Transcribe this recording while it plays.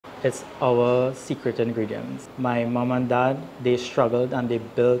It's our secret ingredients. My mom and dad, they struggled and they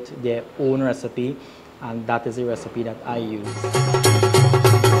built their own recipe, and that is the recipe that I use.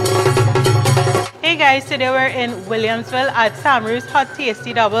 Hey guys, today we're in Williamsville at Samaroo's Hot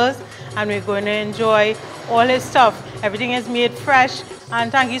Tasty Doubles, and we're going to enjoy all his stuff. Everything is made fresh,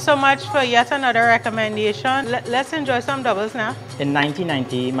 and thank you so much for yet another recommendation. Let's enjoy some doubles now. In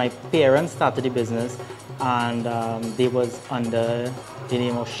 1990, my parents started the business, and they was under the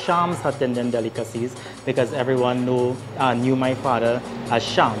name of Sham's Hot Indian Delicacies because everyone knew my father as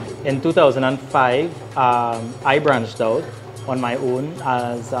Sham. In 2005, I branched out on my own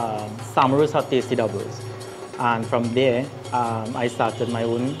as Samaroo's Hot Tasty Doubles, and from there I started my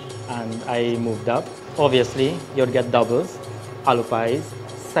own and I moved up. Obviously, you'd get doubles, aloo pies,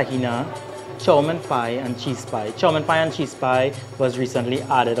 sahina, chow mein pie and cheese pie. Chow mein pie and cheese pie was recently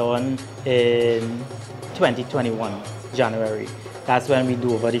added on in 2021, January. That's when we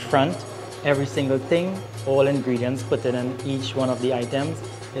do over the front. Every single thing, all ingredients put in each one of the items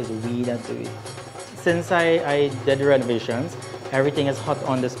is we that do it. Since I did the renovations, everything is hot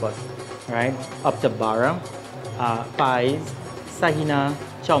on the spot, right? Up to bara, pies, sahina,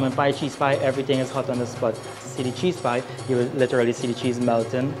 chow mein pie, cheese pie, everything is hot on the spot. See the cheese pie, you will literally see the cheese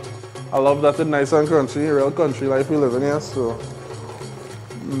melting. I love that it's nice and crunchy, real country life we live in here, so.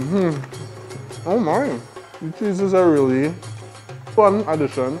 Oh my, the cheese is a really fun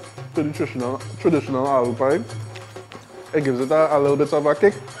addition to the traditional aloo pie. It gives it a little bit of a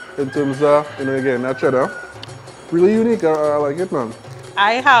kick in terms of, again, that cheddar. Really unique, I like it, man.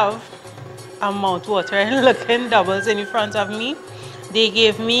 I have a mouth-watering looking doubles in front of me. They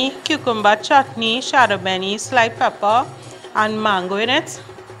gave me cucumber chutney, shadow benny, sliced pepper, and mango in it.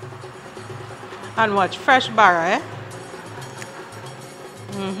 And watch, fresh bara,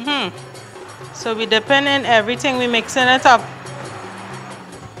 So we depend on everything, we mixing it up.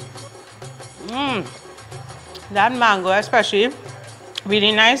 That mango especially,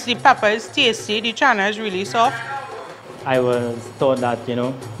 really nice. The pepper is tasty, the chana is really soft. I was taught that,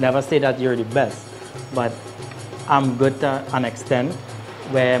 never say that you're the best, but I'm good to an extent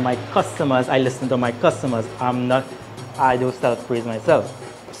where my customers, I listen to my customers. I don't self-praise myself.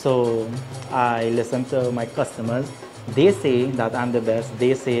 So I listen to my customers. They say that I'm the best.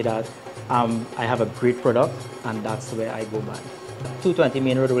 They say that I have a great product, and that's where I go by. 220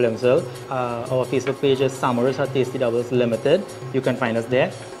 Main Road, Williamsville. Our Facebook page is Samaroo's Hot Tasty Doubles Limited. You can find us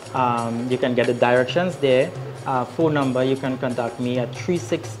there. You can get the directions there. Phone number, you can contact me at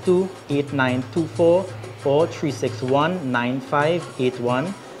 362-8924 or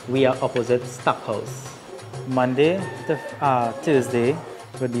 361-9581. We are opposite Stockhouse. Monday to Thursday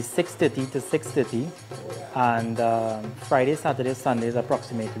would be 6:30 to 6:30, and Friday, Saturday, Sundays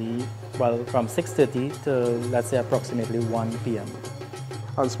approximately, from 6:30 to let's say approximately 1 p.m.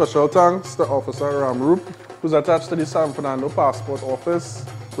 And special thanks to Officer Samaroo, who's attached to the San Fernando Passport Office.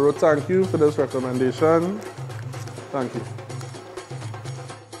 Bro, thank you for this recommendation. Thank you.